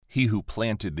He who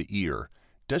planted the ear,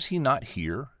 does he not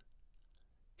hear?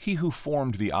 He who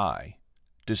formed the eye,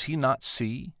 does he not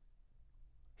see?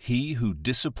 He who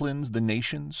disciplines the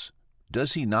nations,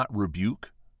 does he not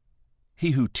rebuke?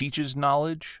 He who teaches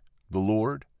knowledge, the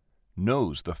Lord,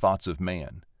 knows the thoughts of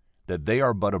man, that they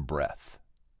are but a breath.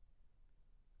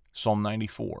 Psalm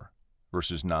 94,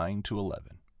 verses 9 to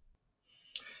 11.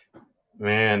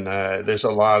 Man, there's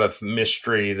a lot of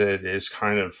mystery that is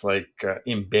kind of like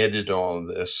embedded on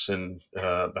this, and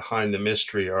behind the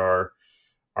mystery are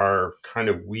kind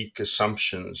of weak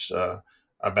assumptions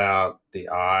about the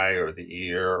eye or the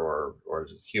ear or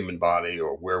the human body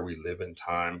or where we live in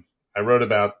time. I wrote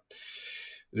about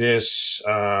this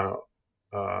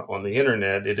on the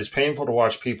internet. It is painful to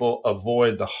watch people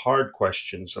avoid the hard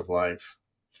questions of life.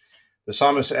 The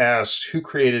psalmist asks, who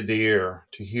created the ear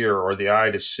to hear or the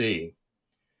eye to see?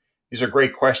 These are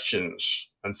great questions.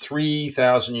 And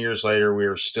 3,000 years later, we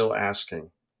are still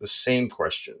asking the same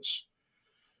questions.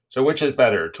 So which is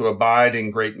better, to abide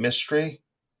in great mystery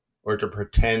or to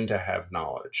pretend to have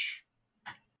knowledge?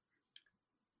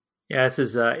 Yeah, this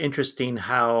is interesting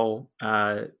how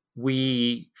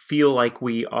we feel like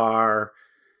we are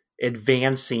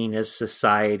advancing as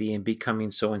society and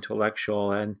becoming so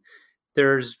intellectual. And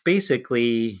there's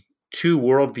basically two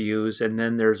worldviews, and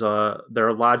then there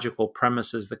are logical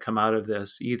premises that come out of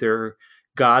this. Either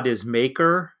God is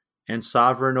maker and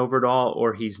sovereign over it all,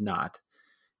 or he's not.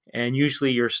 And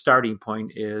usually your starting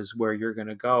point is where you're going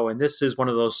to go. And this is one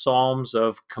of those psalms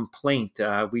of complaint.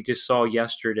 We just saw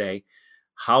yesterday,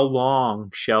 how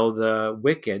long shall the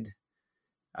wicked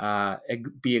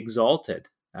be exalted?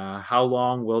 How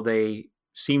long will they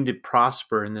seem to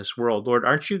prosper in this world? Lord,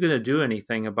 aren't you going to do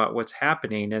anything about what's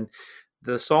happening? And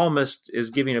the psalmist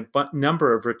is giving a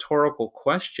number of rhetorical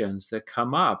questions that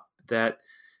come up that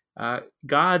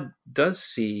God does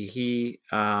see.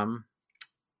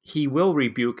 He will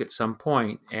rebuke at some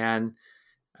point, and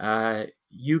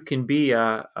you can be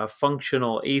a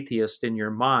functional atheist in your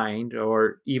mind,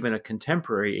 or even a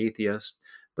contemporary atheist,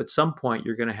 but at some point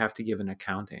you're going to have to give an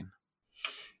accounting.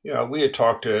 Yeah, we had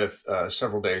talked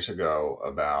several days ago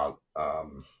about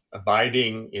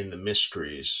abiding in the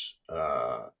mysteries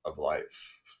of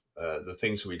life, the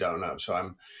things we don't know. So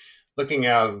I'm looking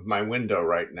out of my window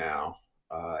right now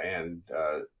and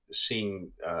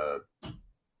seeing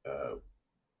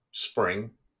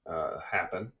spring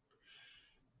happen.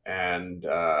 And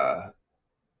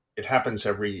it happens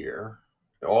every year.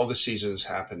 All the seasons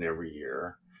happen every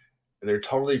year. And they're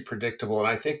totally predictable. And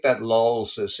I think that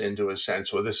lulls us into a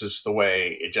sense, well, this is the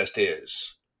way it just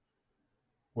is.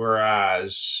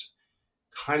 Whereas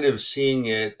kind of seeing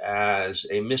it as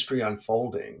a mystery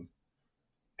unfolding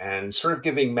and sort of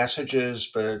giving messages,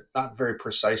 but not very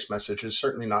precise messages,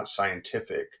 certainly not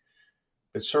scientific,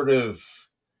 but sort of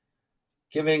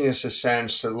giving us a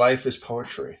sense that life is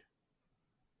poetry,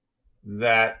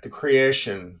 that the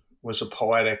creation was a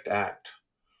poetic act,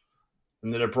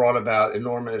 and that it brought about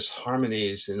enormous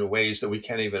harmonies in ways that we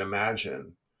can't even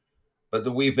imagine, but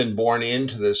that we've been born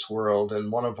into this world.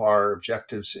 And one of our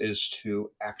objectives is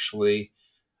to actually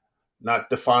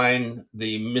not define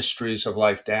the mysteries of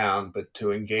life down, but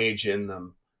to engage in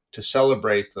them, to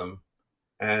celebrate them,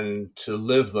 and to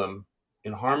live them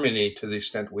in harmony to the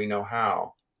extent we know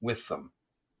how with them,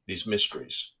 these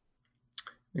mysteries.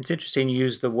 It's interesting you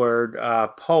use the word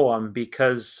poem,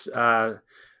 because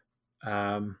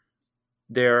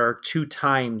there are two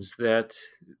times that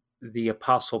the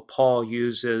Apostle Paul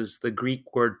uses the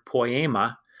Greek word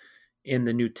poema in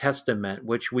the New Testament,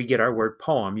 which we get our word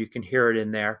poem. You can hear it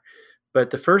in there.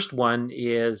 But the first one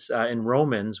is in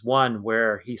Romans 1,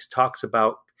 where he talks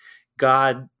about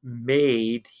God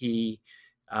made, he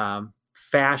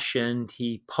fashioned,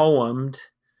 he poemed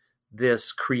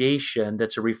this creation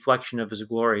that's a reflection of his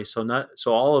glory. So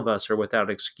all of us are without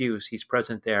excuse. He's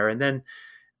present there. And then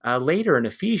later in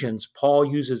Ephesians, Paul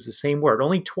uses the same word,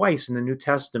 only twice in the New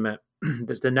Testament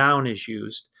that the noun is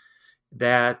used,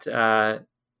 that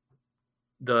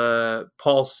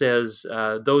Paul says,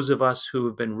 those of us who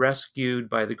have been rescued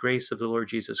by the grace of the Lord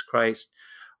Jesus Christ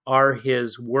are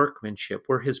his workmanship.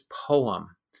 We're his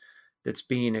poem that's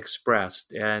being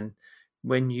expressed. And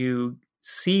when you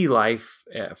see life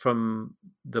from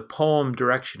the poem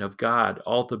direction of God,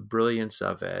 all the brilliance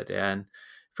of it, and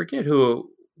forget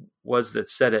who was that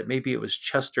said it. Maybe it was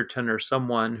Chesterton or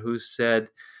someone who said,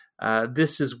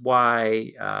 this is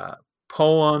why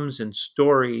poems and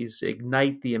stories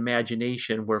ignite the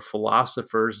imagination, where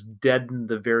philosophers deaden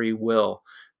the very will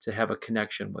to have a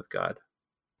connection with God.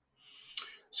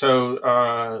 So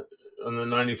on the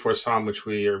 94th Psalm, which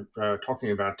we are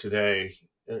talking about today,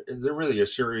 they're really a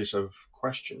series of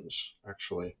questions,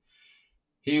 actually.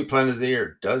 He who planted the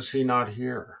ear, does he not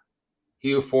hear?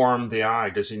 He who formed the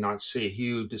eye, does he not see? He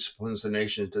who disciplines the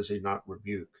nations, does he not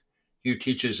rebuke? He who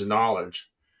teaches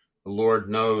knowledge, the Lord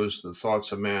knows the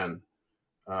thoughts of man,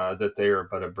 that they are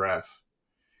but a breath.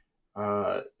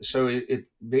 So it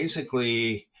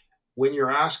basically, when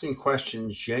you're asking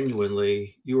questions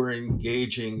genuinely, you are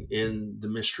engaging in the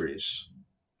mysteries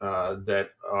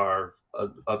that are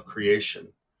of creation.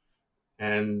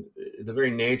 And the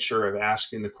very nature of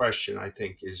asking the question, I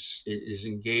think, is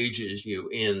engages you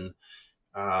in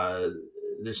uh,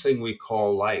 this thing we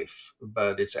call life.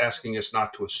 But it's asking us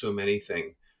not to assume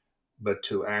anything, but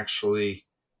to actually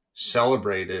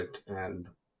celebrate it and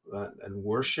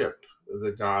worship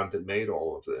the God that made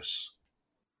all of this.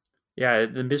 Yeah,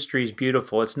 the mystery is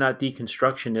beautiful. It's not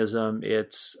deconstructionism,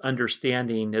 it's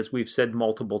understanding, as we've said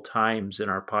multiple times in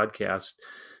our podcast.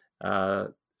 Uh,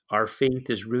 our faith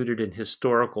is rooted in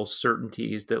historical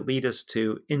certainties that lead us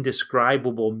to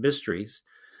indescribable mysteries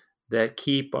that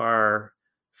keep our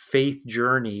faith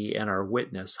journey and our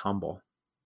witness humble.